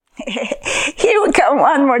Here we come,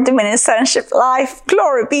 one more Dominion Sonship Live.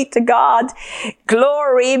 Glory be to God.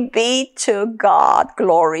 Glory be to God.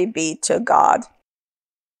 Glory be to God.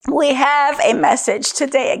 We have a message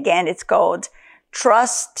today. Again, it's called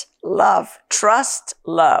Trust, Love. Trust,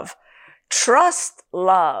 Love. Trust,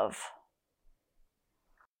 Love.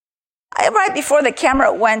 Right before the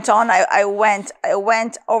camera went on, I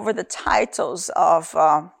went over the titles of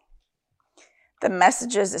the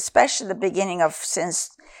messages, especially since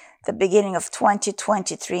the beginning of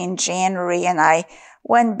 2023 in January, and I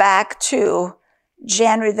went back to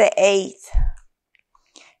January the 8th.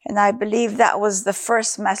 And I believe that was the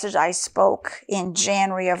first message I spoke in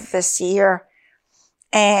January of this year.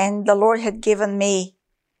 And the Lord had given me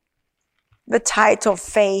the title,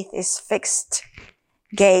 Faith is Fixed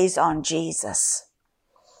Gaze on Jesus.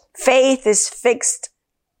 Faith is fixed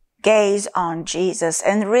gaze on Jesus.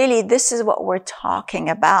 And really, this is what we're talking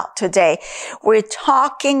about today. We're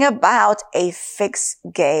talking about a fixed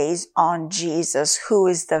gaze on Jesus, who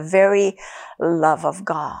is the very love of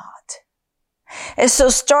God. And so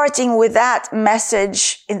starting with that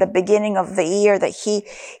message in the beginning of the year, that he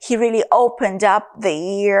really opened up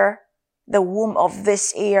the womb of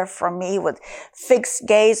this year for me with fixed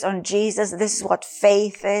gaze on Jesus. This is what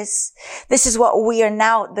faith is. This is what we are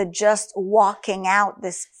now, just walking out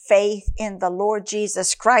this faith in the Lord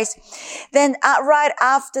Jesus Christ. Then right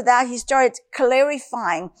after that, he started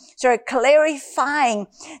clarifying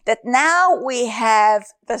that now we have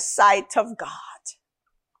the sight of God.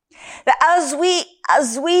 That as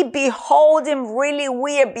we behold him, really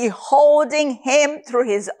we are beholding him through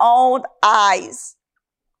his own eyes.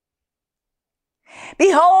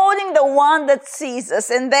 Beholding the one that sees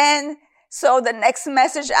us. And then, so the next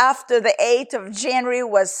message after the 8th of January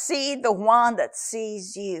was, see the one that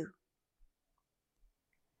sees you.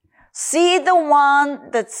 See the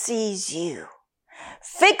one that sees you.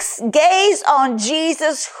 Fix gaze on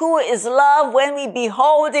Jesus, who is love. When we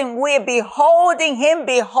behold him, we're beholding him,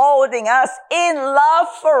 beholding us in love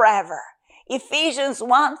forever. Ephesians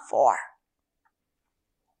 1:4.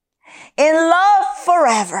 In love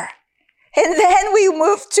forever. And then we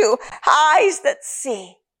move to eyes that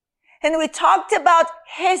see. And we talked about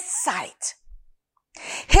his sight.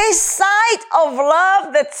 His sight of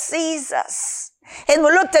love that sees us. And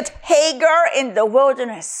we looked at Hagar in the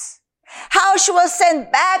wilderness. How she was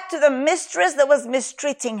sent back to the mistress that was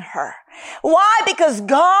mistreating her. Why? Because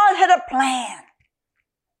God had a plan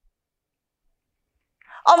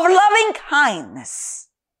of loving kindness.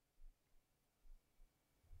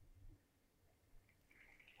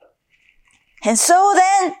 And so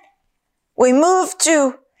then we move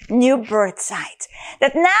to new birth sight.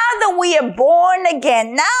 That now that we are born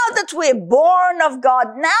again, now that we are born of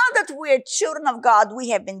God, now that we are children of God, we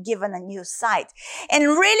have been given a new sight. And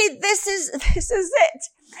really this is it.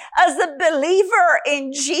 As a believer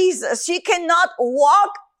in Jesus, you cannot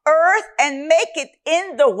walk earth and make it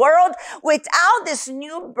in the world without this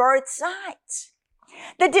new birth sight.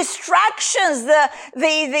 The distractions, the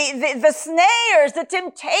snares, the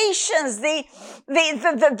temptations, the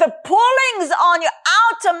pullings on your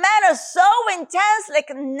outer man are so intense like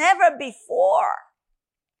never before.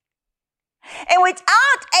 And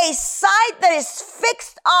without a sight that is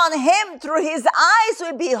fixed on him through his eyes,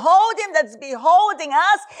 we behold him that's beholding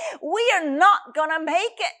us, we are not gonna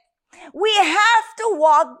make it. We have to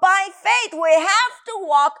walk by faith. We have to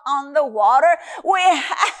walk on the water. We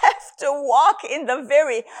have to walk in the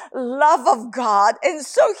very love of God. And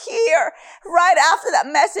so here, right after that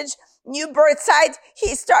message, new birth sight,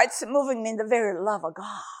 he starts moving in the very love of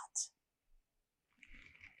God.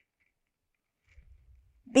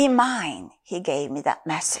 Be mine, he gave me that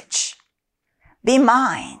message. Be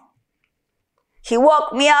mine. He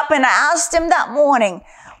woke me up and I asked him that morning,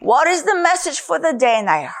 what is the message for the day? And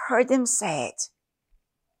I heard him say it.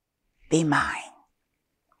 Be mine.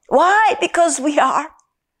 Why? Because we are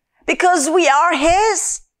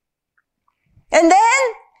his. And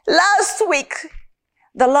then last week,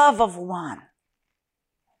 the love of one.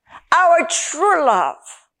 Our true love.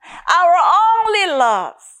 Our only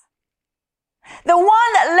love. The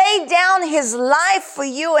one that laid down his life for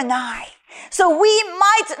you and I. So we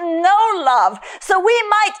might know love. So we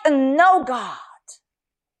might know God.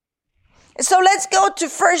 So let's go to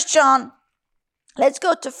 1 John. Let's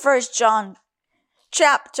go to 1 John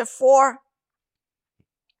chapter 4.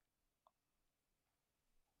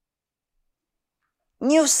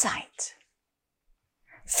 New sight.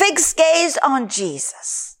 Fixed gaze on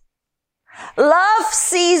Jesus. Love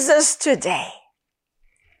sees us today.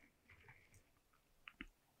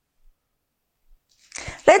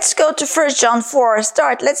 Let's go to 1 John 4.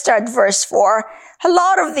 Let's start verse 4. A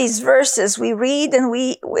lot of these verses we read and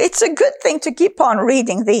it's a good thing to keep on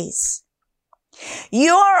reading these.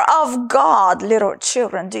 You are of God, little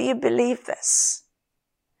children. Do you believe this?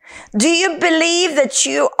 Do you believe that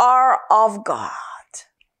you are of God?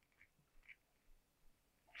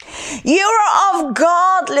 You are of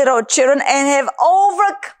God, little children, and have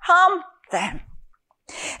overcome them.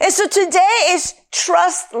 And so today is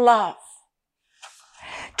trust love.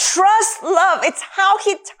 Trust love. It's how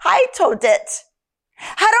he titled it.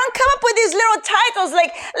 I don't come up with these little titles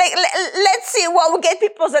like let's see what will get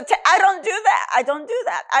people's attention. I don't do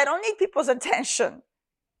that. I don't need people's attention.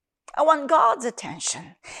 I want God's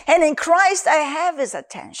attention. And in Christ, I have his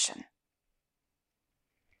attention.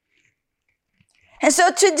 And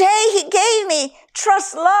so today he gave me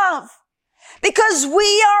trust love. Because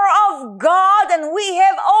we are of God and we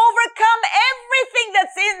have overcome everything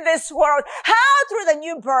that's in this world. How? Through the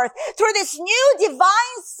new birth. Through this new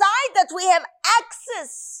divine sight that we have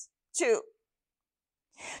access to.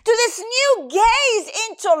 To this new gaze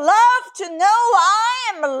into love, to know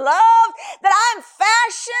I am loved, that I'm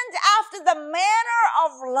fashioned after the manner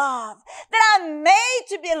of love, that I'm made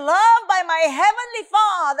to be loved by my Heavenly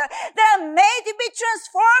Father, that I'm made to be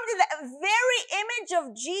transformed in the very image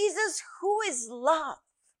of Jesus, who is love.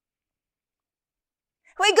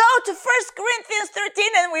 We go to 1 Corinthians 13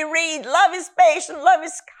 and we read, love is patient, love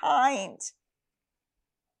is kind.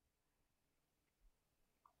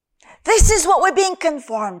 This is what we're being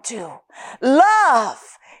conformed to.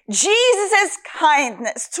 Love. Jesus'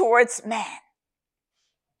 kindness towards man.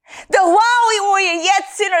 That while we were yet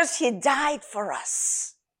sinners, he died for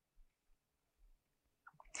us.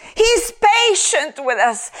 He's patient with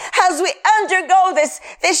us as we undergo this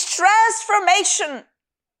transformation.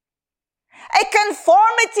 A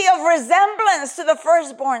conformity of resemblance to the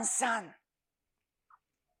firstborn son.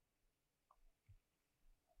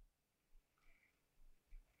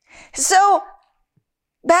 So,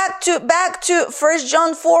 back to 1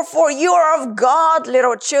 John 4:4, you are of God,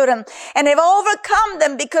 little children, and have overcome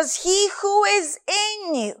them, because he who is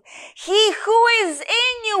in you,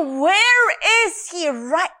 where is he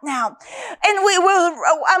right now? And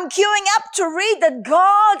I'm queuing up to read that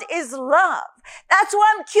God is love. That's what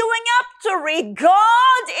I'm queuing up to read.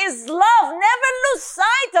 God is love. Never lose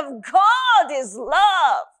sight of God is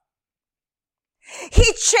love. He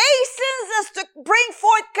chastens us to bring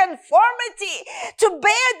forth conformity, to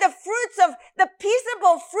bear the fruits of the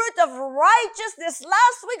peaceable fruit of righteousness.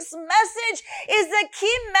 Last week's message is the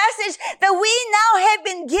key message that we now have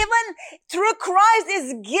been given through Christ,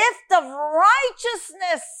 this gift of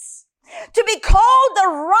righteousness. To be called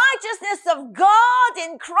the righteousness of God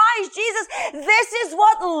in Christ Jesus. This is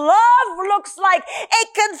what love looks like. A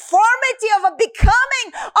conformity of a becoming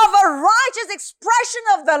of a righteous expression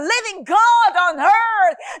of the living God on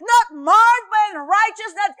earth. Not marred by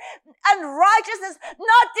unrighteousness,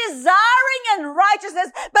 not desiring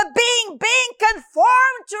unrighteousness, but being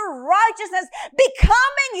conformed to righteousness,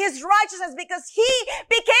 becoming his righteousness, because he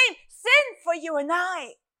became sin for you and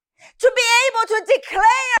I. To be able to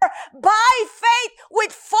declare by faith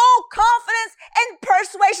with full confidence and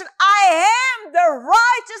persuasion, I am the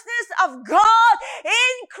righteousness of God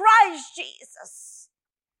in Christ Jesus.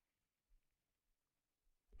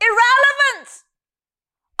 Irrelevant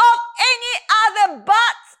of any other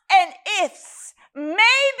buts and ifs.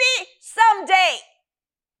 Maybe someday.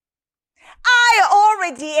 I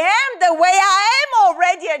already am the way I am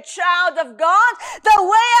already a child of God, the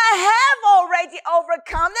way I have already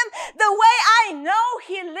overcome them, the way I know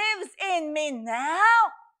he lives in me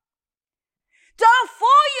now. Don't fool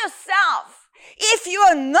yourself. If you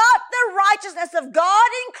are not the righteousness of God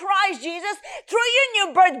in Christ Jesus, through your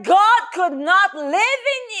new birth, God could not live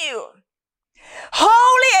in you.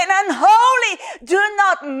 Holy and unholy do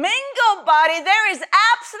not mingle, buddy. There is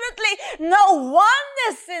absolutely no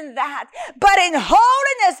oneness in that. But in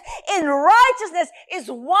holiness, in righteousness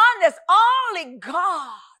is oneness. Only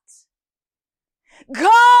God.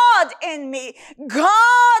 God in me.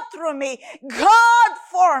 God through me. God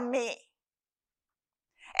for me.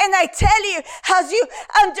 And I tell you, as you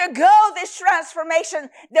undergo this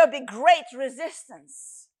transformation, there'll be great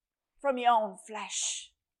resistance from your own flesh.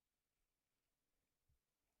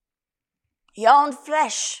 Your own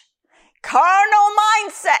flesh. Carnal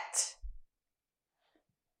mindset.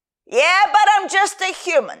 Yeah, but I'm just a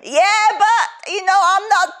human. Yeah, but, I'm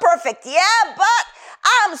not perfect. Yeah, but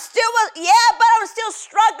I'm still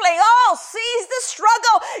struggling. Oh, seize the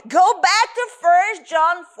struggle. Go back to 1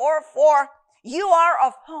 John 4:4. You are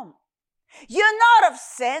of whom? You're not of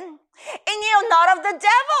sin, and you're not of the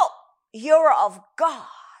devil. You're of God,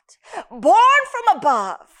 born from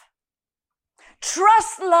above.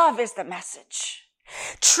 Trust love is the message.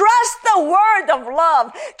 Trust the word of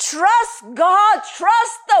love. Trust God.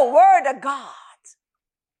 Trust the word of God.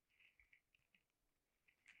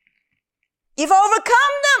 You've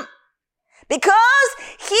overcome them because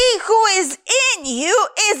he who is in you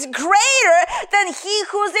is greater than he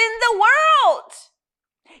who's in the world.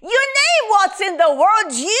 You name what's in the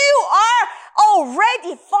world, you are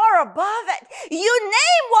already far above it. You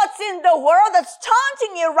name what's in the world that's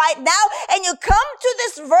taunting you right now, and you come to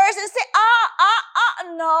this verse and say,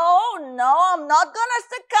 no, I'm not gonna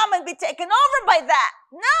succumb and be taken over by that.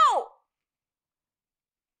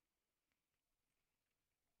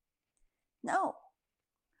 No,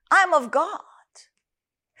 I'm of God.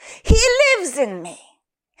 He lives in me,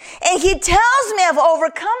 and he tells me I've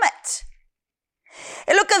overcome it.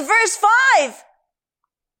 And look at verse 5.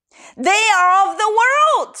 They are of the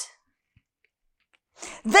world.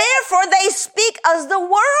 Therefore they speak as the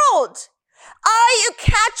world. Are you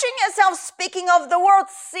catching yourself speaking of the world?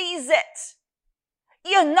 Seize it.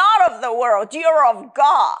 You're not of the world. You're of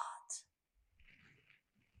God.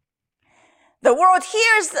 The world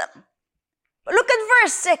hears them. But look at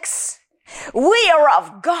verse 6. We are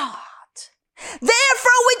of God.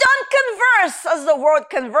 Therefore we don't converse as the world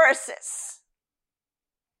converses.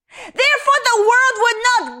 Therefore, the world would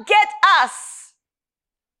not get us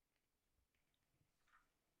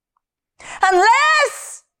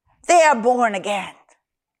unless they are born again.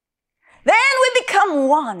 Then we become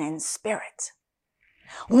one in spirit,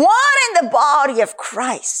 one in the body of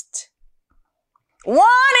Christ,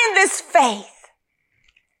 one in this faith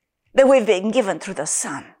that we've been given through the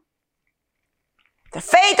Son. The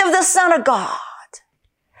faith of the Son of God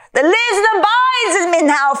that lives and abides in me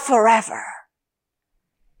now forever.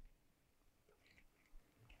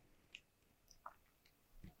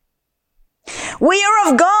 We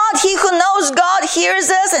are of God. He who knows God hears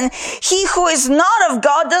us, and he who is not of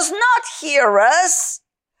God does not hear us.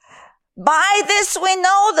 By this we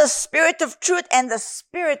know the spirit of truth and the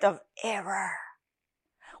spirit of error.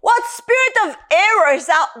 What spirit of error is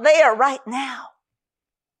out there right now?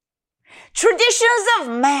 Traditions of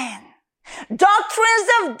man, doctrines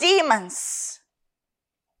of demons.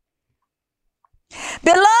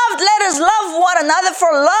 Beloved, let us love one another,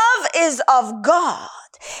 for love is of God.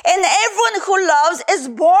 And everyone who loves is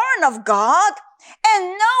born of God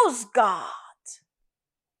and knows God.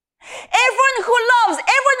 Everyone who loves,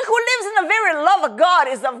 everyone who lives in the very love of God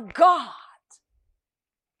is of God.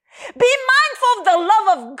 Be mindful of the love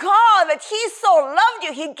of God, that he so loved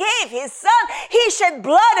you, he gave his Son, he shed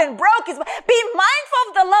blood and broke his body. Be mindful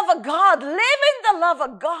of the love of God. Live in the love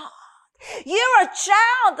of God. You're a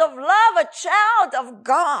child of love, a child of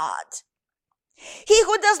God. He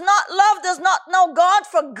who does not love does not know God,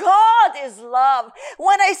 for God is love.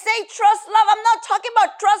 When I say trust love, I'm not talking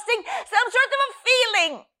about trusting some sort of a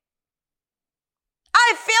feeling.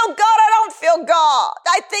 I feel God, I don't feel God.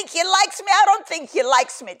 I think he likes me, I don't think he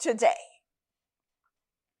likes me today.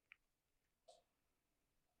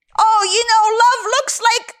 Oh, love looks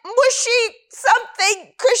like mushy,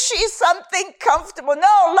 something cushy, something comfortable.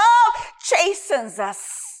 No, love chastens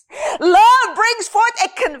us. Love brings forth a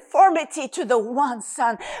conformity to the one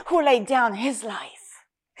Son who laid down his life.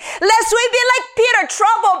 Lest we be like Peter,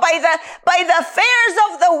 troubled by the affairs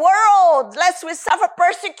of the world, lest we suffer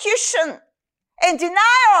persecution and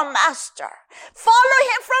deny our Master. Follow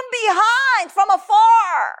him from behind, from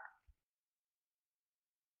afar.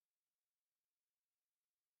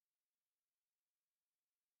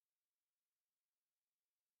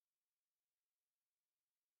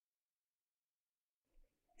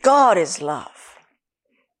 God is love.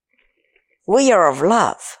 We are of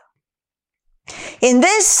love. In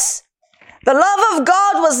this, the love of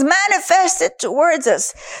God was manifested towards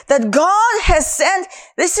us, that God has sent.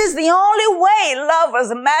 This is the only way love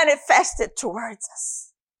was manifested towards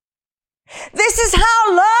us. This is how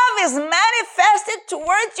love is manifested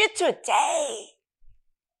towards you today.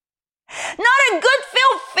 Not a good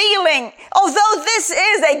feel feeling, although this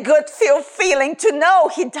is a good feel feeling to know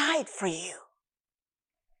he died for you.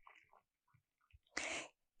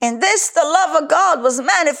 In this, the love of God was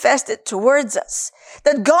manifested towards us,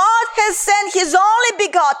 that God has sent his only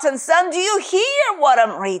begotten Son. Do you hear what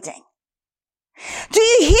I'm reading? Do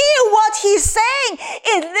you hear what he's saying?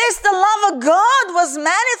 In this, the love of God was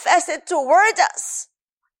manifested toward us,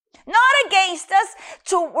 not against us,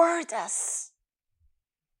 toward us.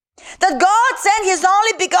 That God sent his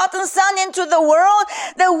only begotten Son into the world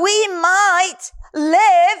that we might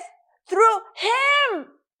live through him.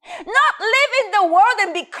 Not live in the world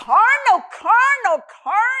and be carnal.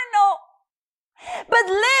 but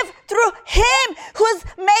live through him who's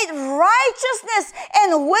made righteousness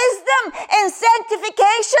and wisdom and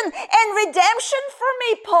sanctification and redemption for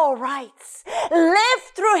me, Paul writes. Live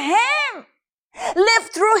through him. Live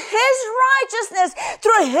through his righteousness,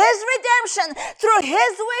 through his redemption, through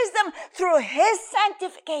his wisdom, through his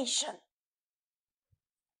sanctification.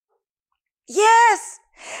 Yes,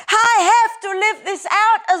 I have to live this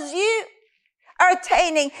out as you are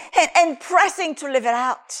attaining and pressing to live it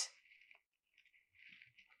out.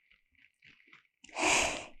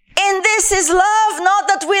 And this is love, not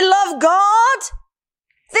that we love God.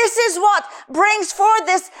 This is what brings forth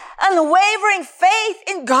this unwavering faith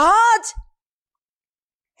in God.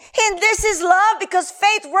 And this is love because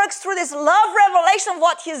faith works through this love revelation of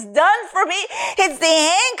what he's done for me. It's the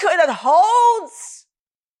anchor that holds.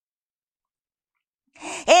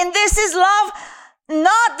 And this is love,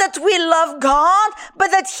 not that we love God, but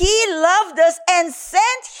that he loved us and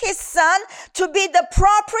sent his son to be the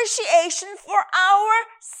propitiation for our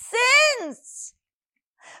sins.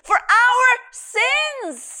 For our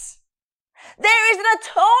sins. There is an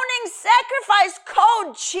atoning sacrifice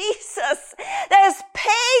called Jesus that has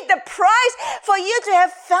paid the price for you to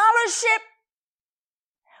have fellowship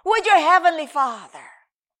with your heavenly Father.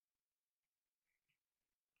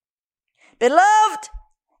 Beloved,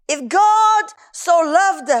 if God so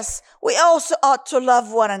loved us, we also ought to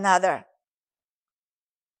love one another.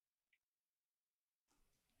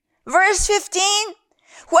 Verse 15,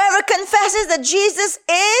 whoever confesses that Jesus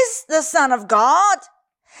is the Son of God,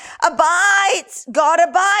 God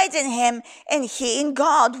abides in him, and he in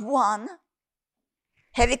God. 1.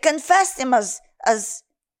 Have you confessed him as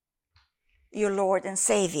your Lord and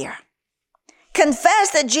Savior? Confess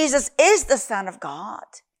that Jesus is the Son of God.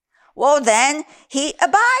 Well, then he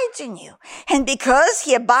abides in you. And because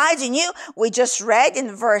he abides in you, we just read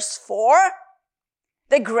in verse 4,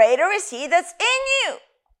 the greater is he that's in you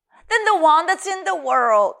than the one that's in the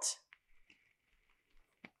world.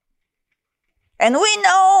 And we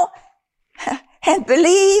know and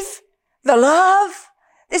believe the love.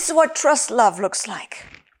 This is what trust love looks like.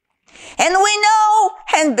 And we know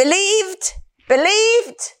and believed,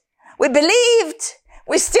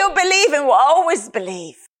 we still believe, and we'll always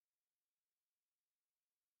believe.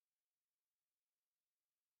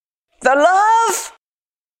 The love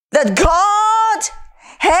that God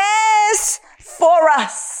has for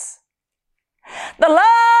us. The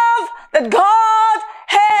love that God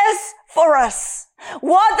has for us.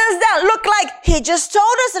 What does that look like? He just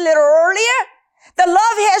told us a little earlier. The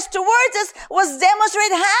love he has towards us was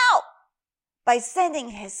demonstrated how? By sending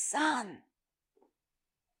his son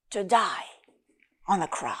to die on the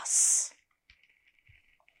cross.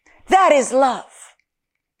 That is love.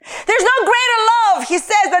 There's no greater love, he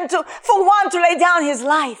says, than for one to lay down his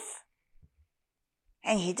life.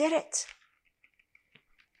 And he did it.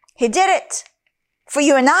 He did it for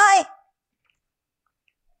you and I.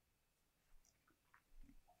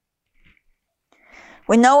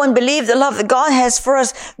 We know and believe the love that God has for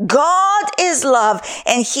us. God is love,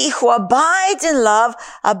 and he who abides in love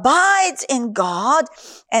abides in God,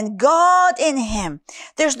 and God in him.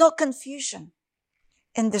 There's no confusion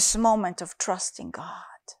in this moment of trusting God.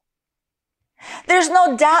 There's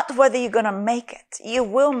no doubt whether you're going to make it. You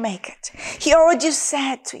will make it. He already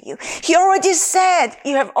said to you. He already said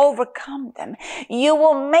you have overcome them. You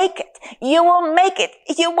will make it. You will make it.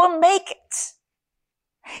 You will make it.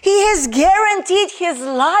 He has guaranteed his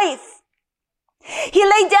life. He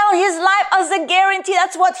laid down his life as a guarantee.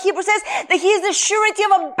 That's what Hebrews says, that he is the surety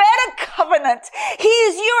of a better covenant. He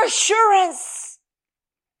is your assurance.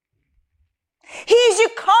 He is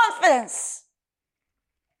your confidence.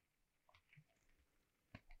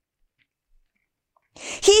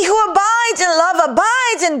 He who abides in love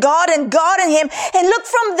abides in God and God in him. And look,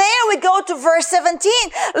 from there we go to verse 17.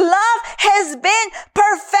 Love has been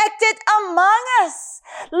perfected among us.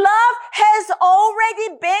 Love has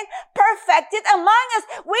already been perfected among us.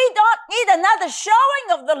 We don't need another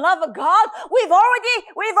showing of the love of God. We've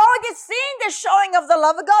already seen the showing of the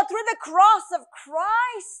love of God through the cross of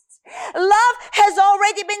Christ. Love has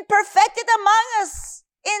already been perfected among us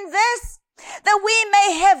in this, that we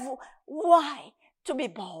may have, why? To be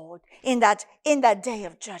bold in that day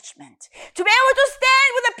of judgment. To be able to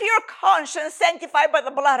stand with a pure conscience sanctified by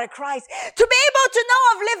the blood of Christ. To be able to know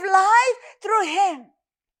of live life through him.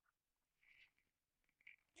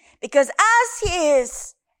 Because as he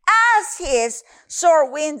is, so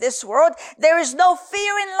are we in this world. There is no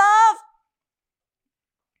fear in love.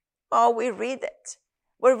 Oh, we read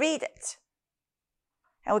it.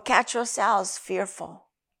 And we catch ourselves fearful.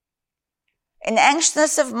 In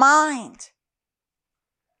anxiousness of mind.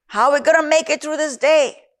 How are we going to make it through this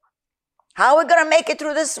day? How are we going to make it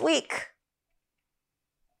through this week?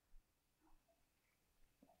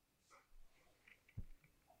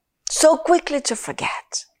 So quickly to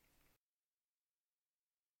forget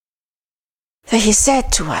that he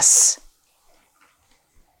said to us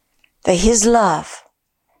that his love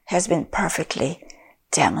has been perfectly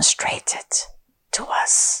demonstrated to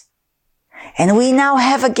us. And we now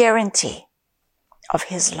have a guarantee of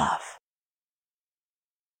his love.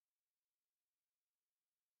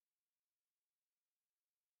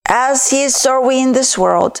 As he is, so are we in this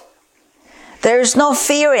world. There is no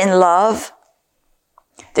fear in love.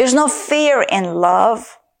 There's no fear in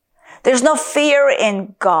love. There's no fear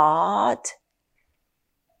in God.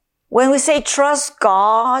 When we say trust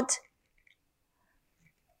God,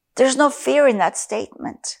 there's no fear in that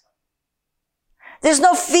statement. There's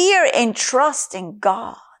no fear in trusting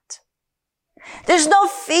God. There's no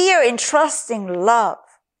fear in trusting love.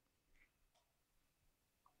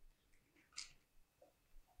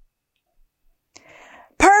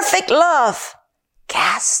 Perfect love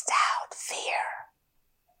casts out fear.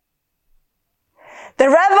 The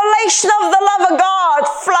revelation of the love of God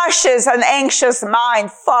flushes an anxious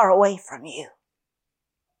mind far away from you.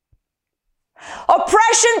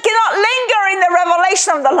 Oppression cannot linger in the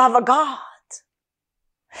revelation of the love of God.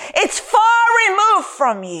 It's far removed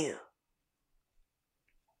from you.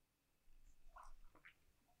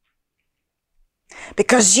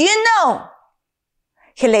 Because you know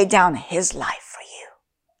he laid down his life for you.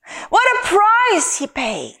 What a price he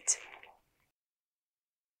paid.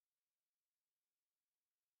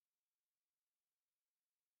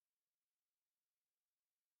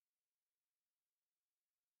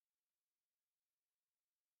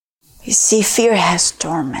 You see, fear has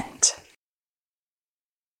torment.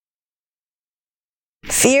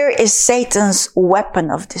 Fear is Satan's weapon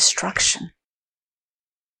of destruction.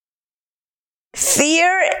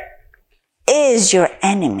 Fear is your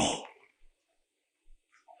enemy.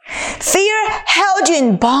 Fear held you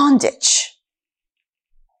in bondage.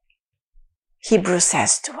 Hebrews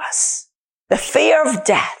says to us, the fear of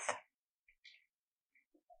death.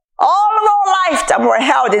 All of our lifetime we're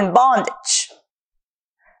held in bondage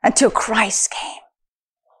until Christ came.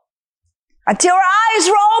 Until our eyes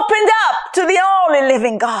were opened up to the only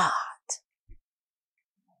living God.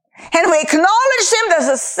 And we acknowledged him as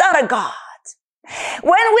the Son of God.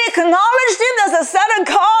 When we acknowledged him as the Son of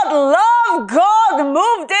God, love God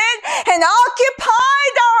moved in and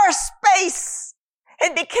occupied our space.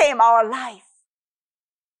 It became our life.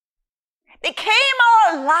 Became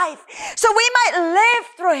our life. So we might live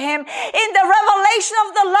through him in the revelation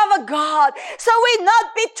of the love of God. So we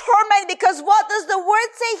not be tormented, because what does the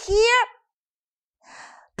word say here?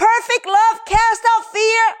 Perfect love casts out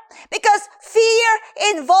fear, because fear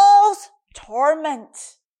involves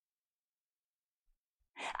torment.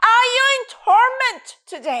 Are you in torment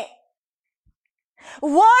today?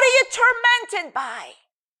 What are you tormented by?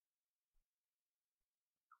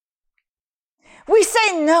 We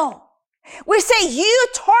say no. We say you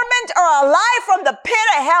torment are alive from the pit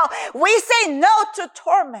of hell. We say no to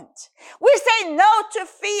torment. We say no to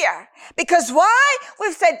fear. Because why?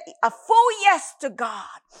 We've said a full yes to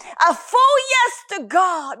God. A full yes to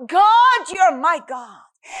God. God, you're my God.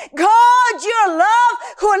 God, your love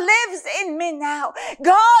who lives in me now.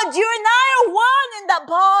 God, you and I are one in the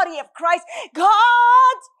body of Christ.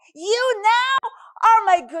 God, you now are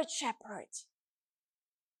my good shepherd.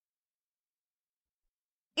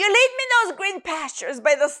 You lead me in those green pastures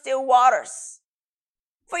by the still waters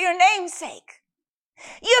for your name's sake.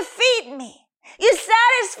 You feed me. You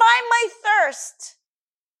satisfy my thirst.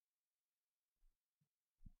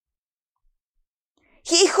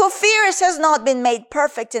 He who fears has not been made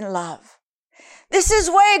perfect in love. This is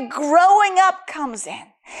where growing up comes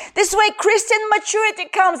in. This is where Christian maturity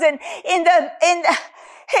comes in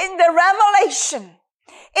the revelation,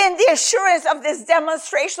 in the assurance of this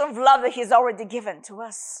demonstration of love that he's already given to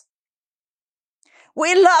us.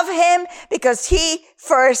 We love him because he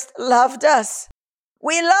first loved us.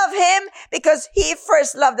 We love him because he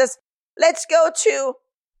first loved us. Let's go to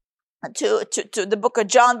the book of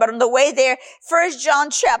John, but on the way there, 1 John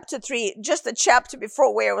chapter 3, just a chapter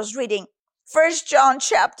before where I was reading, 1 John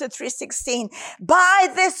chapter 3:16. By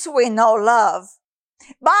this we know love.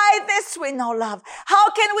 By this we know love. How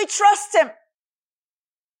can we trust him?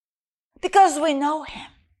 Because we know him.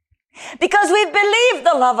 Because we believe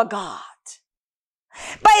the love of God.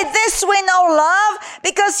 By this we know love,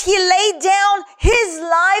 because he laid down his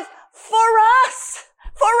life for us.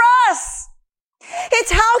 For us.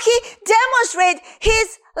 It's how he demonstrated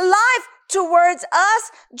his life towards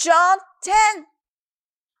us. John 10.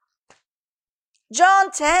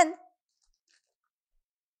 John 10.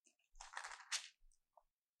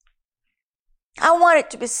 I want it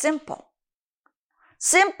to be simple.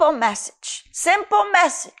 Simple message. Simple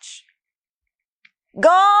message.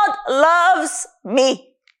 God loves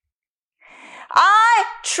me. I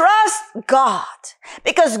trust God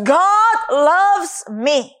because God loves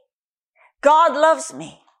me. God loves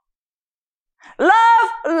me. Love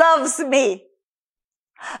loves me.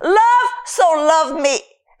 Love so loved me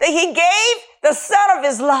that he gave the Son of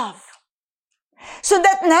his love so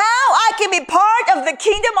that now I can be part of the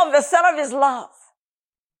kingdom of the Son of his love.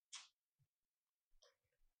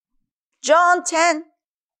 John 10.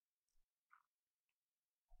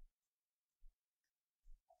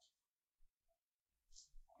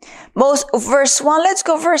 Verse 1. Let's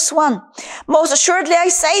go verse 1. Most assuredly I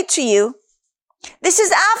say to you, this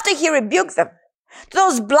is after he rebuked them.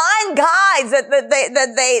 Those blind guides that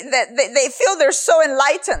they feel they're so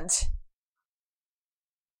enlightened.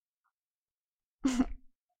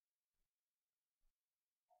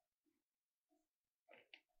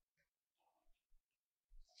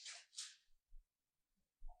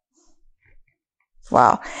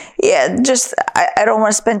 Wow. Yeah, I don't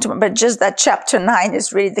want to spend too much, but just that chapter 9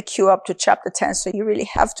 is really the cue up to chapter 10. So you really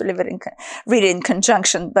have to read it in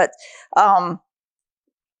conjunction. But,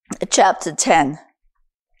 chapter 10,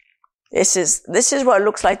 this is what it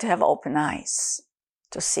looks like to have open eyes,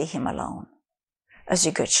 to see him alone as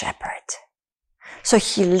your good shepherd. So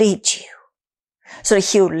he leads you. So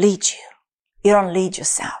he'll lead you. You don't lead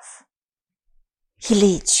yourself. He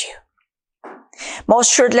leads you.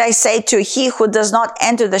 Most surely I say to you, he who does not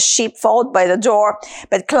enter the sheepfold by the door,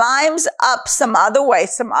 but climbs up some other way.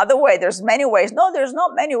 There's many ways. No, there's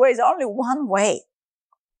not many ways. Only one way.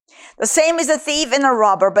 The same is a thief and a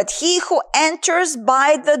robber, but he who enters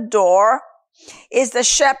by the door is the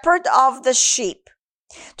shepherd of the sheep.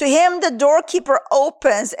 To him the doorkeeper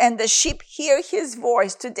opens and the sheep hear his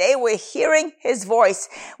voice. Today we're hearing his voice.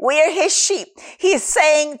 We're his sheep. He is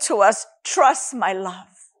saying to us, trust my love.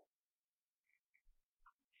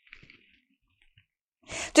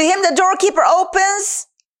 To him the doorkeeper opens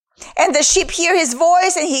and the sheep hear his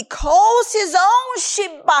voice, and he calls his own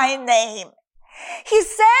sheep by name. He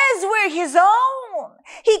says we're his own.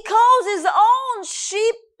 He calls his own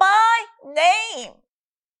sheep by name.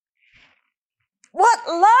 What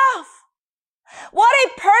love. What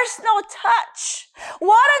a personal touch.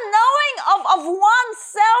 What a knowing of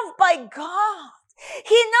oneself by God.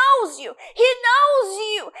 He knows you. He knows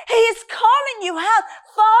you. He is calling you out.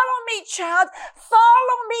 Follow me, child.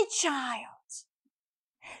 Follow me, child.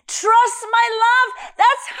 Trust my love.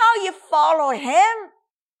 That's how you follow him.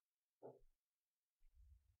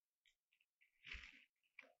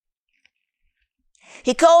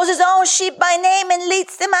 He calls his own sheep by name and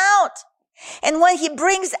leads them out. And when he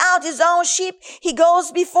brings out his own sheep, he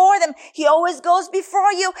goes before them. He always goes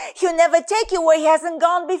before you. He'll never take you where he hasn't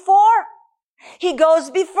gone before. He goes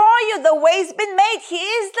before you. The way's been made. He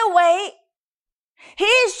is the way. He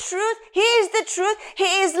is truth. He is the truth.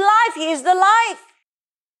 He is life. He is the life.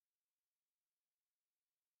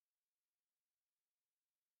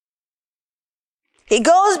 He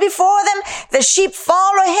goes before them. The sheep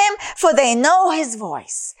follow him, for they know his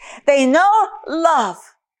voice. They know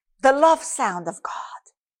love, the love sound of God.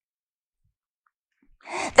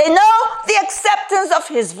 They know the acceptance of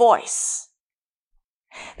his voice.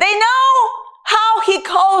 They know how he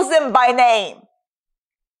calls them by name.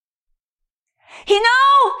 He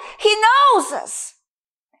knows us.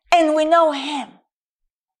 And we know him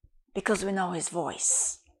because we know his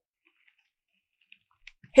voice.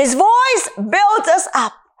 His voice builds us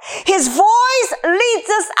up. His voice leads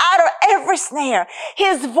us out of every snare.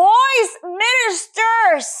 His voice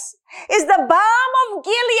ministers. Is the balm of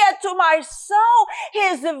Gilead to my soul.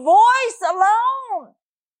 His voice alone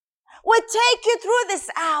will take you through this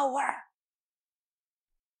hour.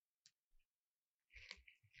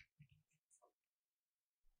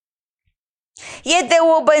 Yet they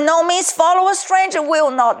will by no means follow a stranger. We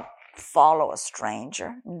will not follow a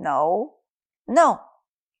stranger. No.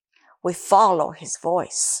 We follow his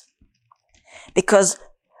voice because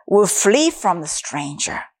we'll flee from the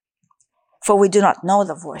stranger, for we do not know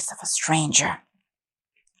the voice of a stranger.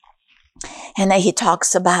 And then he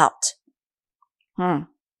talks about,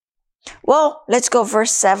 well, let's go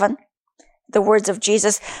verse 7. The words of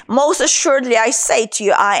Jesus. Most assuredly I say to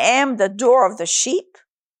you, I am the door of the sheep.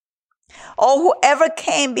 All who ever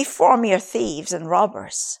came before me are thieves and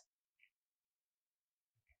robbers.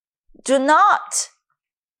 Do not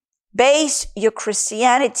base your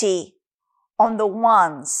Christianity on the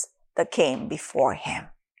ones that came before him.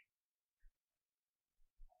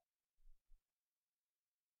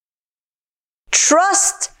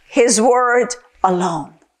 Trust his word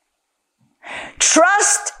alone.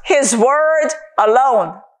 Trust his word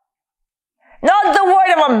alone. Not the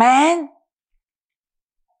word of a man.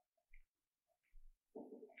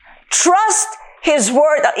 Trust his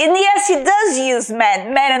word. And yes, he does use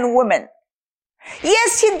men and women.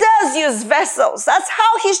 Yes, he does use vessels. That's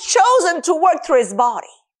how he's chosen to work through his body.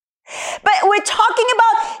 But we're talking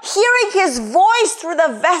about hearing his voice through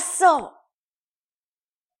the vessel.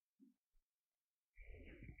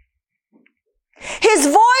 His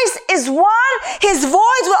voice is one. His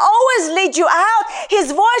voice will always lead you out.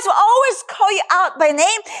 His voice will always call you out by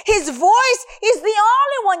name. His voice is the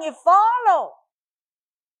only one you follow.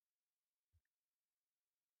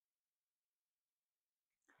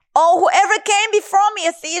 Oh, whoever came before me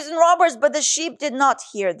are thieves and robbers, but the sheep did not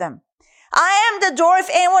hear them. I am the door. If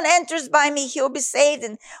anyone enters by me, he will be saved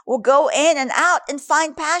and will go in and out and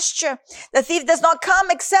find pasture. The thief does not come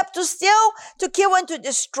except to steal, to kill, and to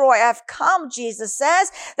destroy. I have come, Jesus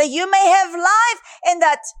says, that you may have life and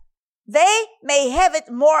that they may have it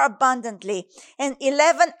more abundantly. And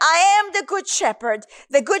 11, I am the good shepherd.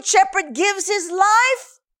 The good shepherd gives his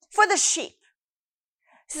life for the sheep.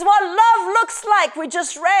 This is what love looks like. We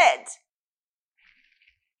just read.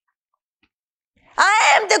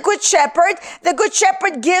 I am the good shepherd. The good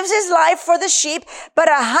shepherd gives his life for the sheep. But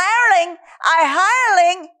a hireling,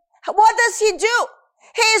 what does he do?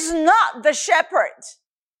 He is not the shepherd.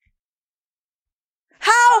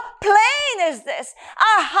 How plain is this?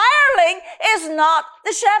 A hireling is not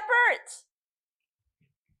the shepherd.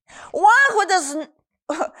 One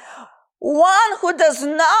who does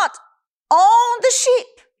not own the sheep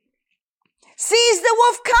sees the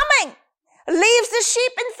wolf coming, leaves the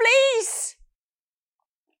sheep and flees.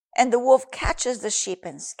 And the wolf catches the sheep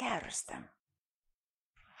and scatters them.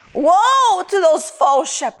 Woe to those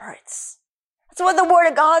false shepherds. That's what the word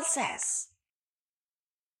of God says.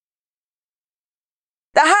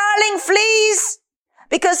 The hireling flees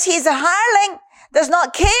because he's a hireling, does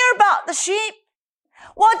not care about the sheep.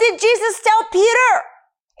 What did Jesus tell Peter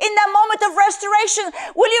in that moment of restoration?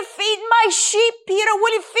 Will you feed my sheep, Peter?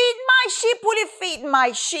 Will you feed my sheep? Will you feed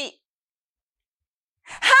my sheep?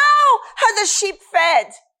 How are the sheep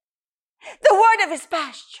fed? The word of his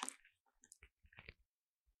pasture.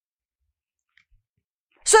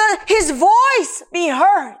 So that his voice be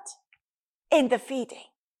heard in the feeding.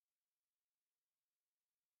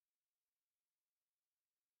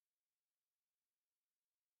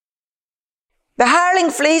 The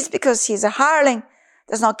hireling flees because he's a hireling,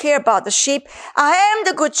 does not care about the sheep. I am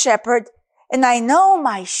the good shepherd, and I know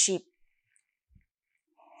my sheep,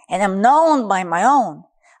 and am known by my own.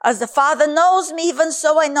 As the Father knows me, even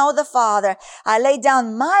so I know the Father. I lay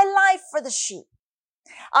down my life for the sheep.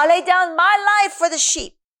 I lay down my life for the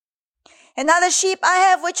sheep. And other sheep I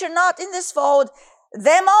have which are not in this fold,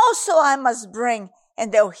 them also I must bring,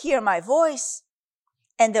 and they'll hear my voice.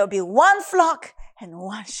 And there'll be one flock and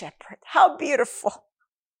one shepherd. How beautiful.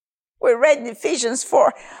 We read in Ephesians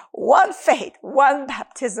 4, one faith, one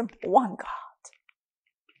baptism, one God,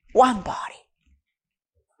 one body.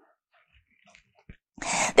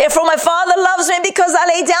 Therefore my Father loves me because I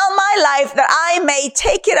lay down my life that I may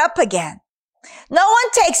take it up again. No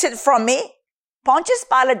one takes it from me. Pontius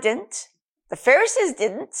Pilate didn't. The Pharisees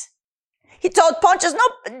didn't. He told Pontius,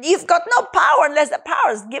 no, you've got no power unless the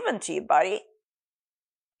power is given to you, buddy.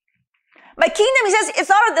 My kingdom, he says, it's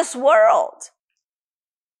not of this world.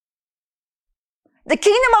 The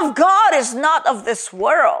kingdom of God is not of this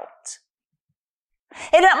world.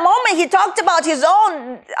 In that moment, he talked about his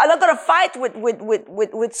own, I'm not going to fight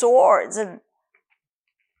with swords and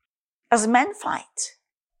as men fight.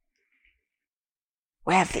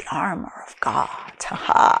 We have the armor of God.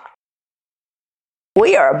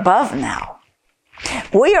 We are above now.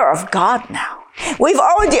 We are of God now. We've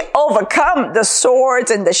already overcome the swords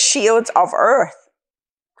and the shields of earth.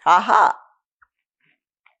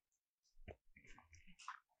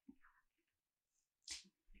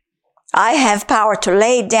 I have power to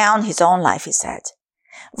lay down his own life, he said.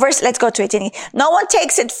 Let's go to 18. No one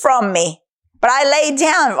takes it from me, but I lay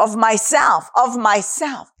down of myself.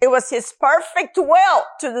 It was his perfect will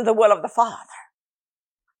to do the will of the Father.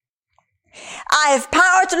 I have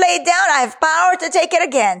power to lay it down. I have power to take it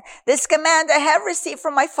again. This command I have received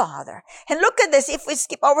from my Father. And look at this. If we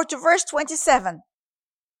skip over to verse 27.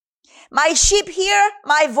 My sheep hear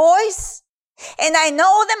my voice, and I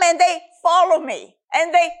know them, and they follow me.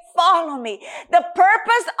 The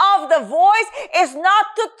purpose of the voice is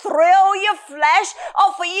not to thrill your flesh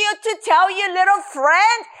or for you to tell your little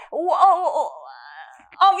friend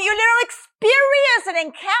of your little experience and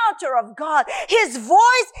encounter of God. His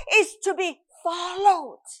voice is to be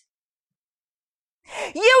followed.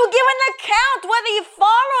 You give an count whether you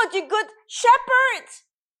followed your good shepherd?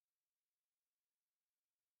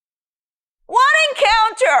 What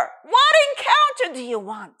encounter do you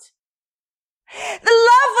want? The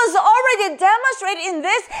love was already demonstrated in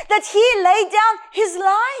this, that he laid down his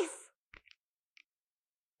life.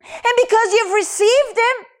 And because you've received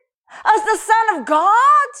him as the Son of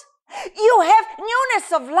God, you have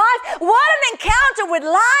newness of life. What an encounter with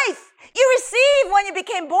life you received when you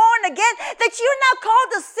became born again, that you're now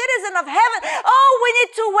called a citizen of heaven. Oh, we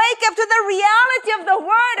need to wake up to the reality of the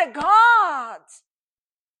Word of God.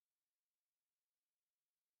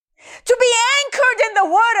 To be anchored in the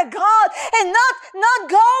Word of God and not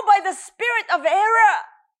go by the spirit of error.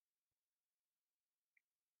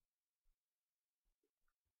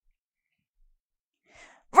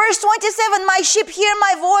 Verse 27, my sheep hear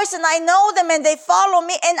my voice and I know them and they follow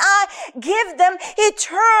me and I give them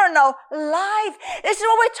eternal life. This is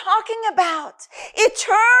what we're talking about.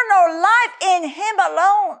 Eternal life in Him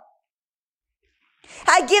alone.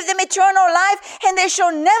 I give them eternal life and they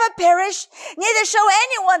shall never perish, neither shall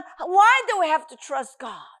anyone. Why do we have to trust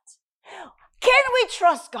God? Can we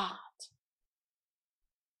trust God?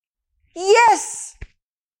 Yes.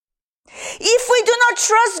 If we do not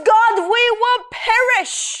trust God, we will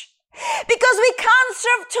perish because we can't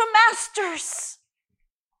serve two masters.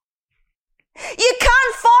 You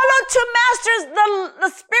can't follow two masters, the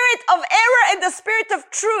spirit of error and the spirit of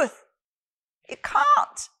truth. You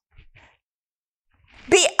can't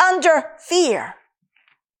be under fear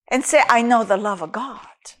and say, I know the love of God.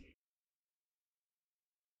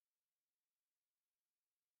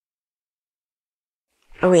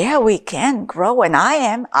 Oh yeah, we can grow, and I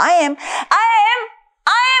am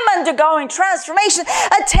undergoing transformation,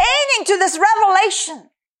 attaining to this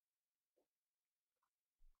revelation.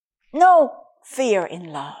 No fear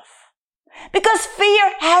in love, because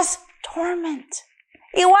fear has torment.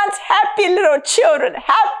 He wants happy little children.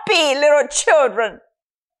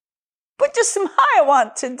 Put your smile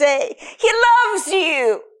on today. He loves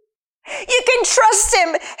you. You can trust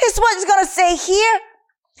Him. Here's what He's going to say here.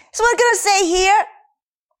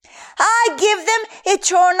 I give them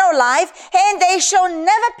eternal life, and they shall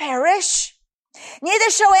never perish. Neither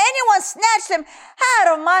shall anyone snatch them out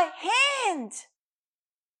of my hand.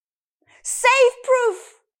 Safe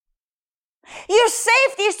proof. Your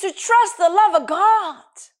safety is to trust the love of God.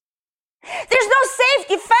 There's no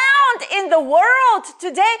safety found in the world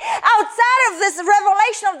today outside of this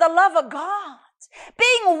revelation of the love of God.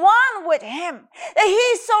 Being one with Him. That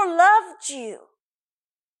He so loved you.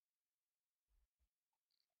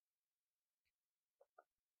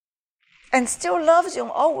 And still loves you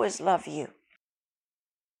and always love you.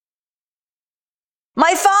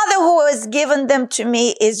 My Father who has given them to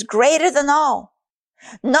me is greater than all.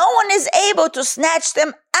 No one is able to snatch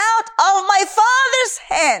them out of my Father's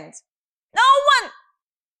hand. No one.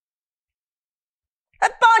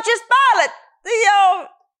 That Pontius Pilate,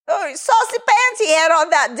 saucy pants he had on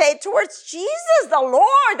that day towards Jesus, the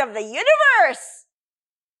Lord of the universe.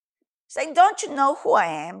 Saying, don't you know who I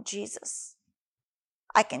am, Jesus?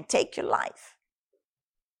 I can take your life.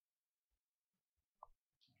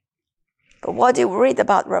 But what do we read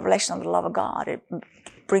about revelation of the love of God? It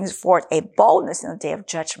brings forth a boldness in the day of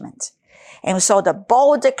judgment. And we saw the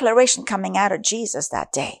bold declaration coming out of Jesus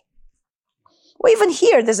that day. We even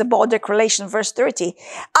here, there's a bold declaration, verse 30.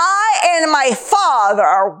 I and my Father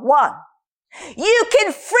are one. You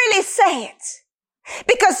can freely say it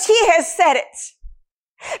because He has said it.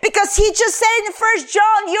 Because He just said in 1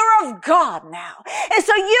 John, you're of God now. And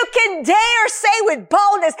so you can dare say with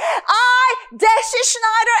boldness, I, Deci,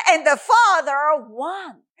 Schneider, and the Father are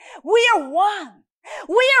one. We are one.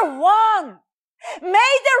 We are one. May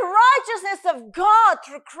the righteousness of God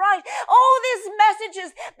through Christ, all these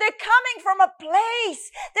messages, they're coming from a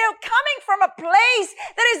place. They're coming from a place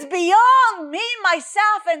that is beyond me,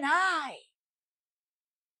 myself, and I.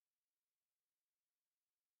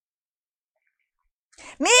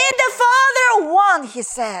 Me and the Father are one, He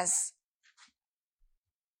says.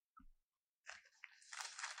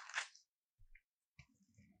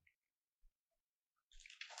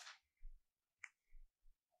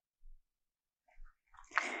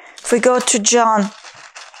 If we go to John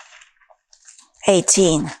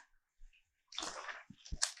 18,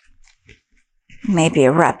 maybe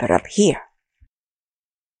I'll wrap it up here.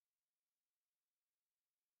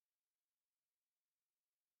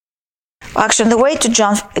 Actually, on the way to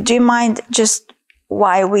John, do you mind just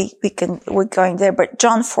why we're going there? But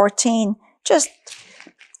John 14, just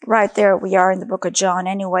right there, we are in the book of John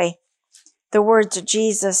anyway. The words of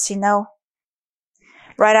Jesus,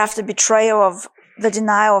 right after betrayal of the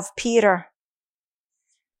denial of Peter.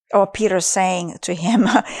 Or Peter saying to him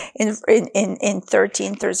in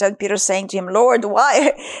 13:37, Peter saying to him, Lord,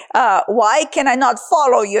 why can I not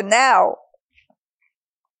follow you now?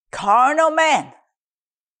 Carnal man,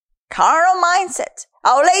 carnal mindset.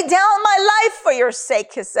 I'll lay down my life for your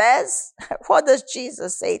sake, he says. What does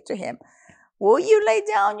Jesus say to him? Will you lay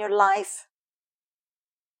down your life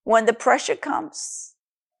when the pressure comes?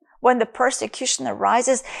 When the persecution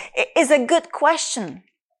arises? It is a good question.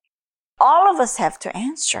 All of us have to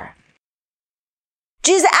answer.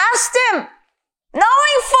 Jesus asked him,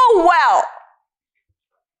 knowing full well.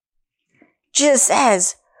 Jesus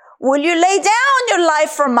says, will you lay down your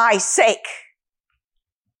life for my sake?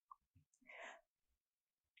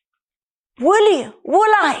 Will you?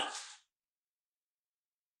 Will I?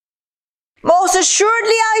 Most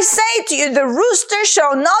assuredly I say to you, the rooster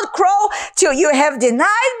shall not crow till you have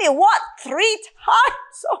denied me. What? 3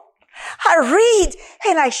 times? Oh, I read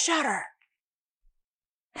and I shudder.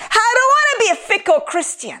 I don't want to be a fickle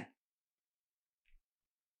Christian.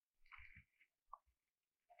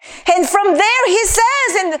 And from there he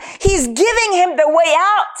says, and he's giving him the way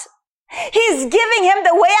out. He's giving him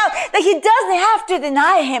the way out, that he doesn't have to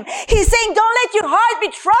deny him. He's saying, don't let your heart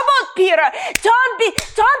be troubled, Peter. Don't be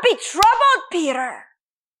troubled, Peter.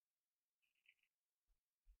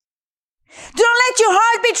 Don't let your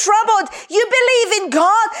heart be troubled. You believe in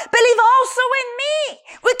God, believe also in me.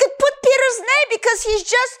 We could put Peter's name because he's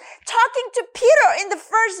just talking to Peter in the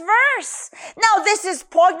first verse. Now this is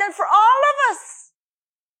poignant for all of us.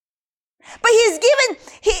 But he's given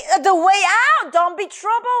the way out. Don't be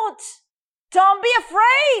troubled. Don't be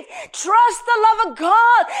afraid. Trust the love of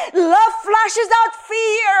God. Love flushes out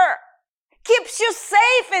fear. Keeps you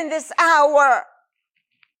safe in this hour.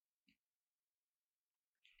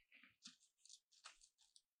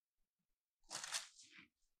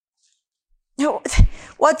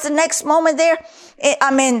 What's the next moment there?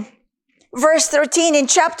 Verse 13 in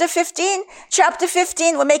chapter 15. Chapter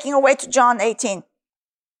 15, we're making our way to John 18.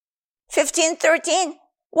 15:13.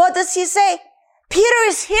 What does he say? Peter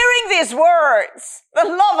is hearing these words. The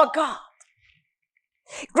love of God.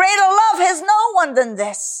 Greater love has no one than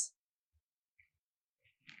this.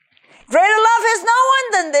 Greater love has no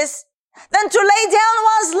one than this, than to lay down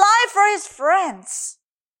one's life for his friends.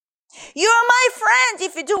 You are my friend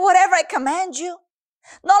if you do whatever I command you.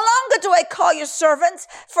 No longer do I call you servants,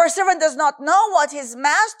 for a servant does not know what his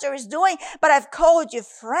master is doing, but I've called you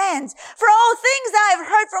friends. For all things that I've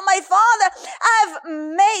heard from my Father, I've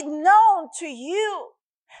made known to you.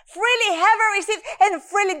 Freely have I received, and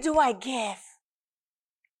freely do I give.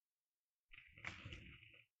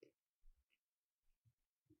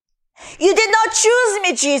 You did not choose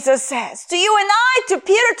me, Jesus says, to you and I, to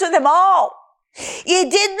Peter, to them all. You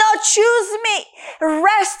did not choose me.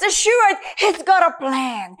 Rest assured, he's got a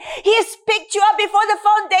plan. He's picked you up before the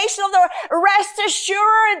foundation of the world. Rest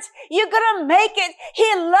assured, you're gonna make it.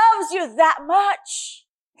 He loves you that much.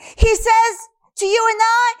 He says to you and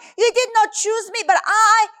I, you did not choose me, but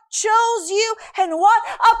I chose you and what?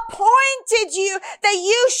 Appointed you that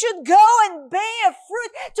you should go and bear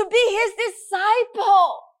fruit, to be his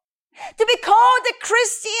disciple, to be called a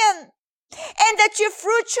Christian. And that your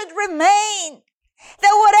fruit should remain.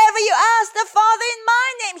 That whatever you ask the Father in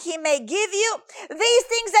my name, he may give you. These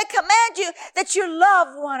things I command you, that you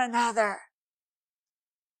love one another.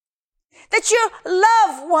 That you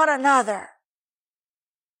love one another.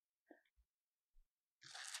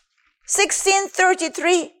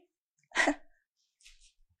 16:33.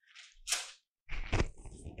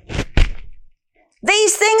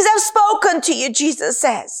 These things I've spoken to you, Jesus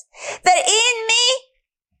says, that in me,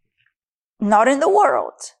 not in the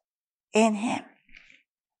world, in him,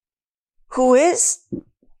 who is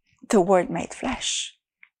the Word made flesh.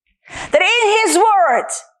 That in his word,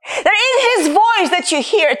 that in his voice that you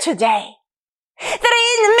hear today, that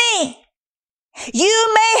in me,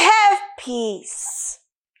 you may have peace.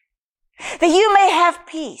 That you may have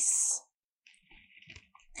peace.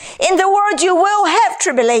 In the world you will have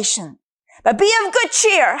tribulation. But be of good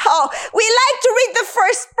cheer. Oh, we like to read the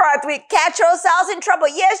first part. We catch ourselves in trouble.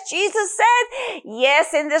 Yes, Jesus said,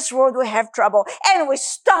 yes, in this world we have trouble. And we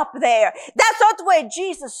stop there. That's not where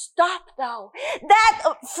Jesus stopped, though. That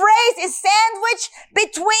phrase is sandwiched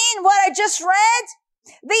between what I just read.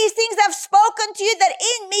 These things I've spoken to you, that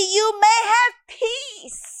in me you may have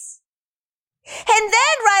peace. And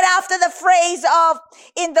then right after the phrase of,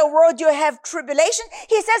 in the world you have tribulation,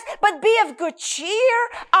 he says, but be of good cheer.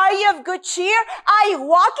 Are you of good cheer? Are you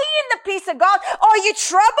walking in the peace of God? Or are you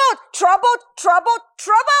troubled?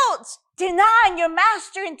 Denying your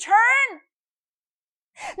master in turn?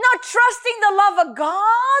 Not trusting the love of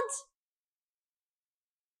God?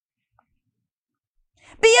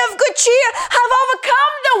 Be of good cheer. Have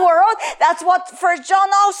overcome the world. That's what 1 John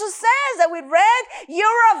also says that we read.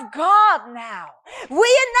 You're of God now. We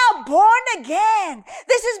are now born again.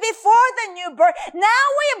 This is before the new birth. Now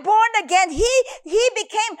we are born again. He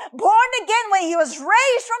became born again when he was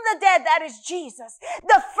raised from the dead. That is Jesus.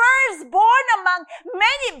 The firstborn among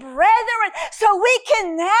many brethren. So we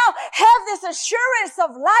can now have this assurance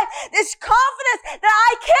of life, this confidence that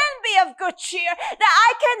I can be of good cheer, that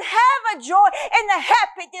I can have a joy and a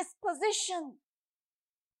happy disposition.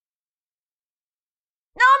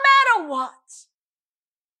 No matter what.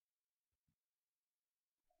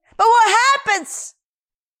 But what happens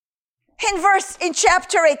in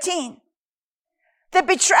chapter 18? The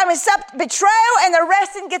betrayal and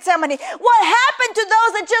arrest in Gethsemane. What happened to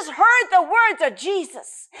those that just heard the words of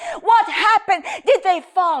Jesus? What happened? Did they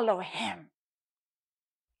follow him?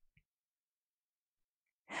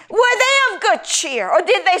 Were they of good cheer, or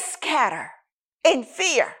did they scatter in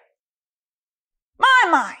fear?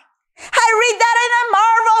 My. I read that and I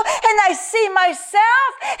marvel and I see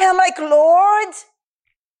myself and I'm like, Lord,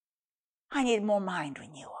 I need more mind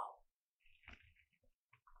renewal.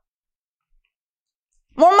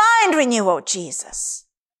 More mind renewal, Jesus.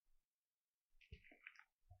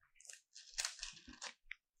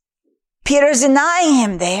 Peter's denying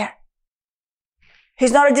him there.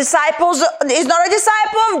 He's not a disciple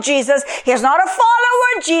of Jesus. He's not a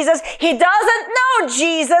follower of Jesus. He doesn't know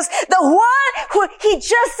Jesus. The one who he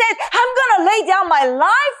just said, I'm going to lay down my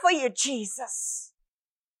life for you, Jesus.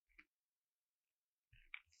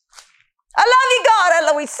 I love you,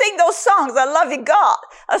 God. We sing those songs. I love you, God.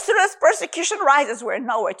 As soon as persecution rises, we're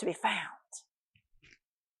nowhere to be found.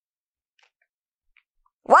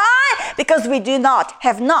 Why? Because we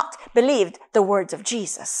have not believed the words of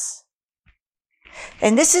Jesus.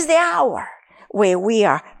 And this is the hour where we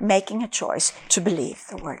are making a choice to believe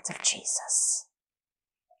the words of Jesus.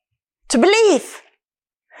 To believe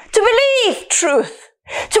truth.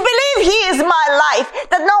 To believe he is my life,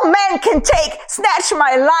 that no man can snatch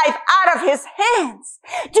my life out of his hands.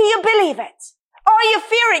 Do you believe it? Or are you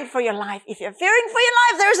fearing for your life? If you're fearing for your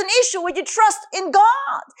life, there's an issue with your trust in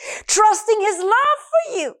God, trusting his love for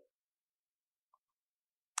you.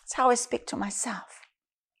 That's how I speak to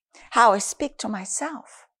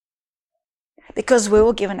myself. Because we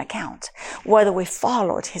will give an account whether we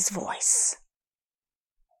followed his voice.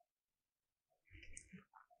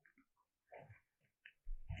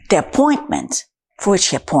 The appointment for which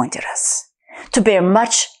he appointed us, to bear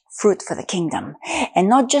much fruit for the kingdom. And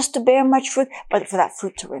not just to bear much fruit, but for that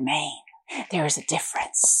fruit to remain. There is a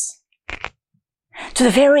difference. To the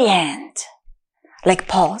very end, like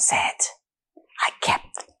Paul said, I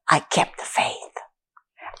kept the faith.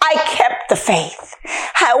 I kept the faith.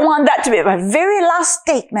 I want that to be my very last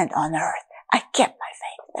statement on earth. I kept my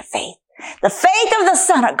faith. The faith of the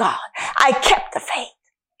Son of God. I kept the faith.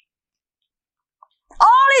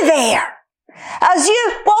 Only there.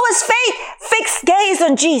 What was faith? Fixed gaze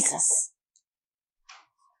on Jesus.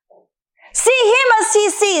 See him as he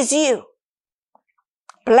sees you.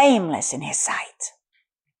 Blameless in his sight.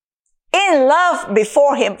 In love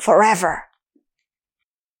before him forever.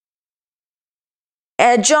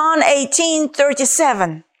 John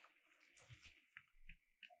 18:37.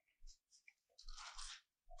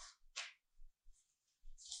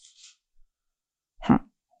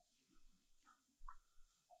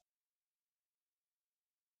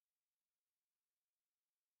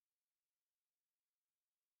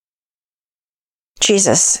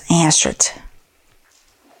 Jesus answered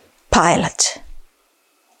Pilate,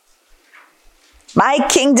 my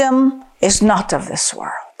kingdom is not of this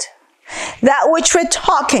world. That which we're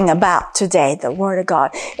talking about today, the Word of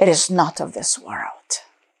God, it is not of this world.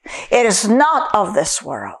 It is not of this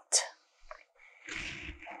world.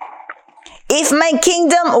 If my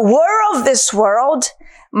kingdom were of this world,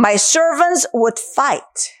 my servants would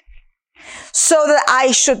fight so that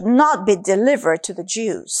I should not be delivered to the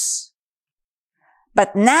Jews.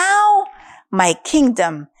 But now my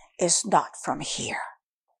kingdom is not from here.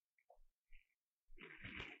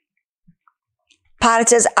 Pilate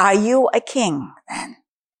says, are you a king then?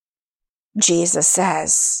 Jesus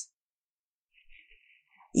says,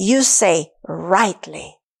 you say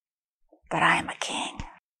rightly that I am a king.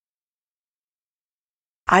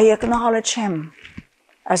 I acknowledge him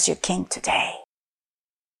as your king today.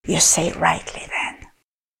 You say rightly then.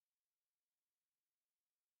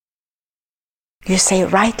 You say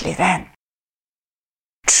rightly then.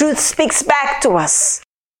 Truth speaks back to us.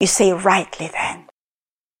 You say rightly then.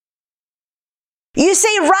 You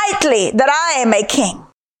say rightly that I am a king.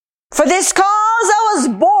 For this cause I was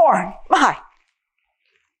born.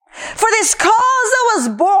 For this cause I was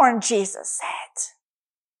born, Jesus said.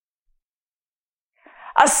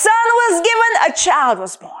 A son was given, a child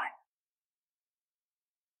was born.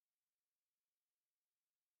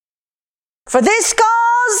 For this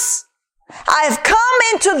cause, I have come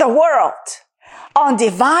into the world on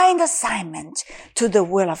divine assignment to the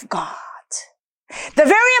will of God. The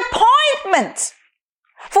very appointment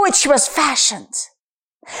for which he was fashioned.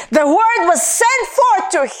 The word was sent forth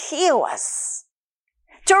to heal us,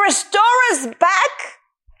 to restore us back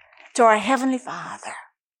to our Heavenly Father.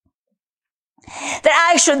 That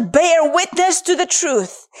I should bear witness to the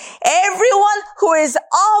truth. Everyone who is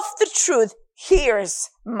of the truth hears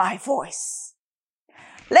my voice.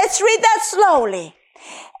 Let's read that slowly.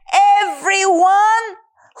 Everyone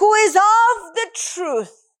who is of the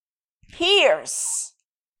truth hears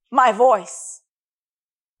my voice.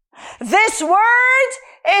 This word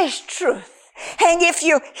is truth. And if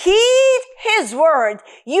you heed his word,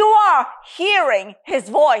 you are hearing his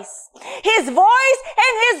voice. His voice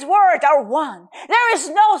and his word are one. There is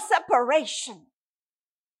no separation.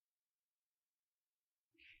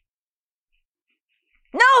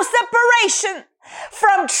 No separation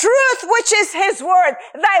from truth, which is his word.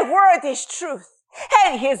 Thy word is truth.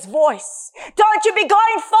 And his voice. Don't you be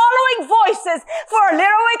going following voices for a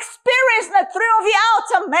little experience that thrill you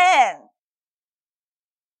out, a man.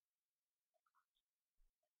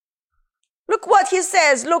 Look what he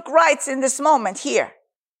says. Luke writes in this moment here.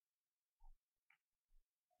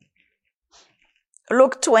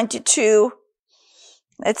 Luke 22.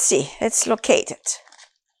 Let's see. Let's locate it.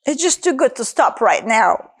 It's just too good to stop right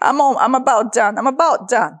now. I'm about done. I'm about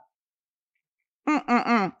done.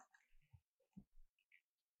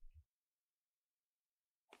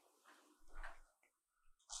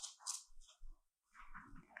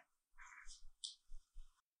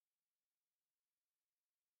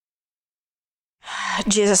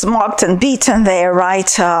 Jesus mocked and beaten there,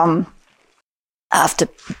 right? After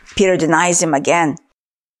Peter denies him again.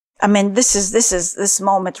 I mean, this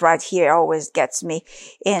moment right here always gets me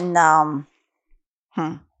in, the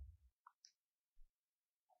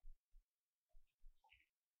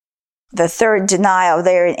third denial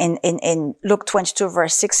there in Luke 22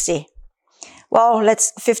 verse 60. Well,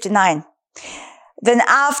 59. Then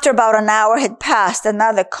after about an hour had passed,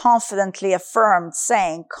 another confidently affirmed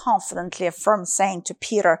saying to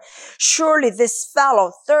Peter, surely this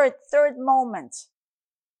fellow, third moment,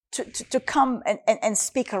 to come and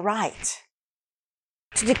speak aright,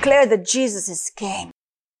 to declare that Jesus is King.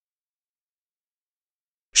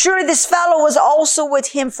 Surely this fellow was also with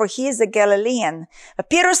him, for he is a Galilean. But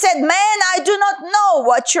Peter said, man, I do not know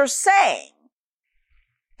what you're saying.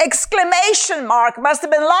 Exclamation mark. Must have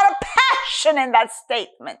been a lot of passion in that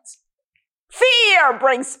statement. Fear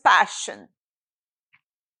brings passion.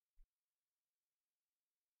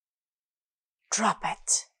 Drop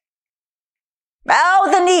it. Bow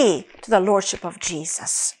the knee to the Lordship of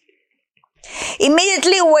Jesus.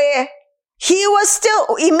 Immediately where he was still,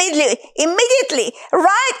 immediately,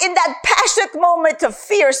 right in that passionate moment of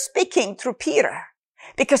fear speaking through Peter,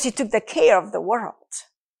 because he took the care of the world,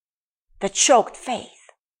 the choked faith.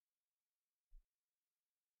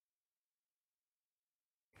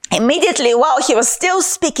 Immediately while he was still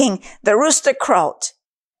speaking, the rooster crowed,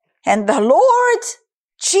 and the Lord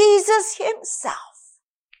Jesus himself.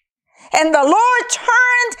 And the Lord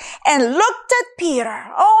turned and looked at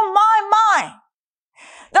Peter. Oh my.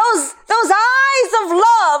 Those eyes of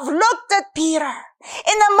love looked at Peter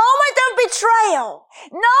in the moment of betrayal,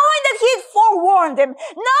 knowing that he had forewarned him,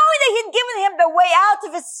 knowing that he had given him the way out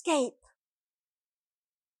of escape.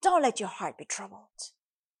 Don't let your heart be troubled.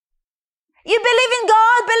 You believe in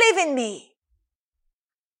God, believe in me.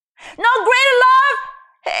 No greater love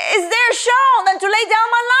is there shown than to lay down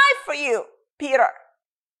my life for you, Peter.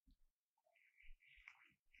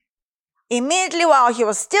 Immediately while he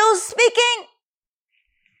was still speaking,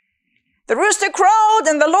 the rooster crowed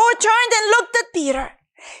and the Lord turned and looked at Peter.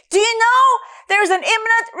 Do you know there's an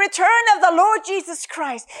imminent return of the Lord Jesus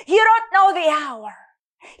Christ? You don't know the hour.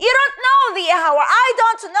 You don't know the hour. I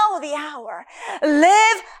don't know the hour.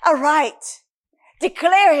 Live aright.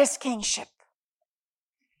 Declare his kingship.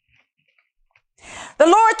 The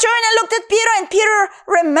Lord turned and looked at Peter, and Peter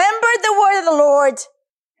remembered the word of the Lord,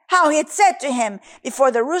 how he had said to him,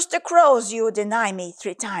 before the rooster crows, you will deny me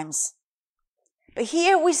 3 times. But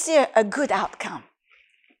here we see a good outcome.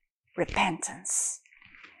 Repentance.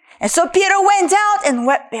 And so Peter went out and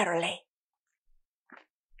wept bitterly.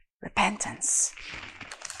 Repentance.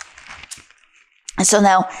 And so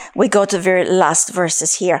now we go to the very last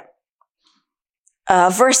verses here.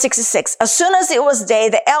 Verse 66. As soon as it was day,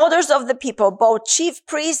 the elders of the people, both chief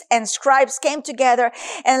priests and scribes, came together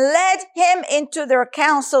and led him into their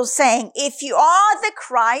council, saying, if you are the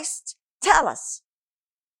Christ, tell us.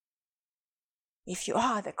 If you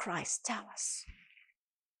are the Christ, tell us.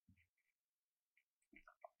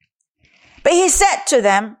 But he said to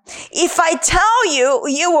them, if I tell you,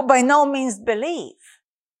 you will by no means believe.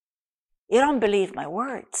 You don't believe my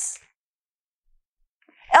words.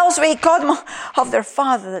 Elsewhere he called them of their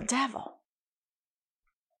father, the devil.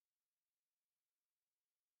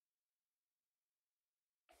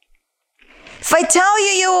 If I tell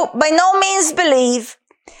you, you will by no means believe.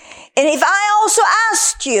 And if I also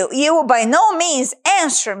ask you, you will by no means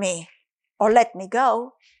answer me or let me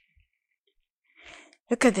go.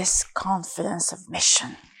 Look at this confidence of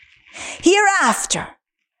mission. Hereafter,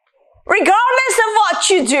 regardless of what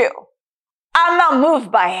you do, I'm not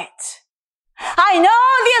moved by it. I know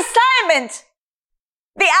the assignment,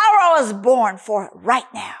 the hour I was born for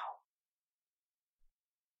right now.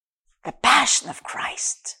 The passion of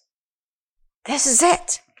Christ. This is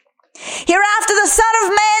it. Hereafter the Son of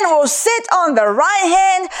Man will sit on the right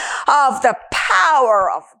hand of the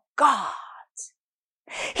power of God.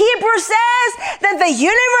 Hebrews says that the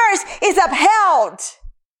universe is upheld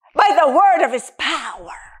by the word of his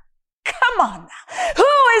power. Come on now.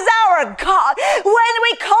 Who is our God? When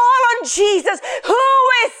we call on Jesus, who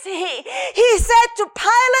is he? He said to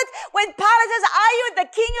Pilate, when Pilate says, are you the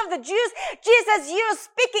king of the Jews? Jesus says, you're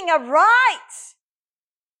speaking of right.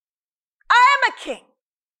 I am a king.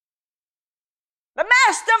 The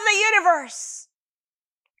master of the universe.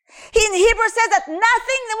 In Hebrews says that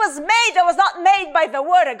nothing that was made that was not made by the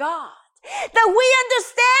word of God. That we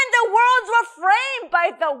understand the worlds were framed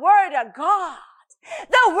by the word of God.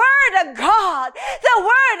 The word of God. The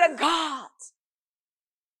word of God.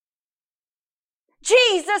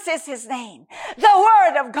 Jesus is his name. The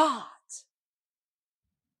word of God.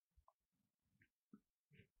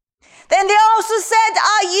 Then they also said,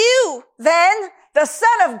 are you then the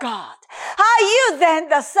Son of God? Are you then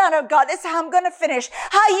the Son of God? That's how I'm going to finish.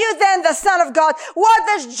 Are you then the Son of God? What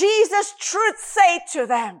does Jesus' truth say to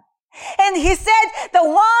them? And he said, the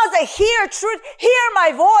ones that hear truth, hear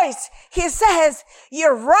my voice. He says, you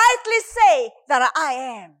rightly say that I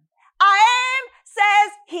am. I am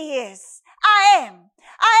says he is. I am.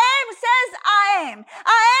 I am says I am.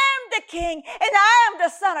 I am the King and I am the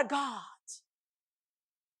Son of God.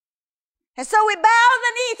 And so we bow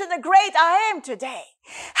the knee to the great I am today.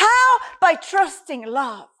 How? By trusting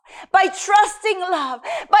love. By trusting love.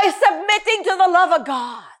 By submitting to the love of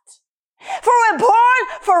God. For we're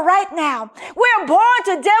born for right now. We're born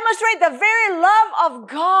to demonstrate the very love of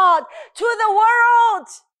God to the world.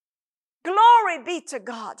 Glory be to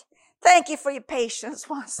God. Thank you for your patience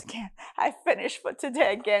once again. I finished for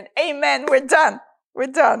today again. Amen. We're done. We're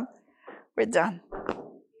done. We're done.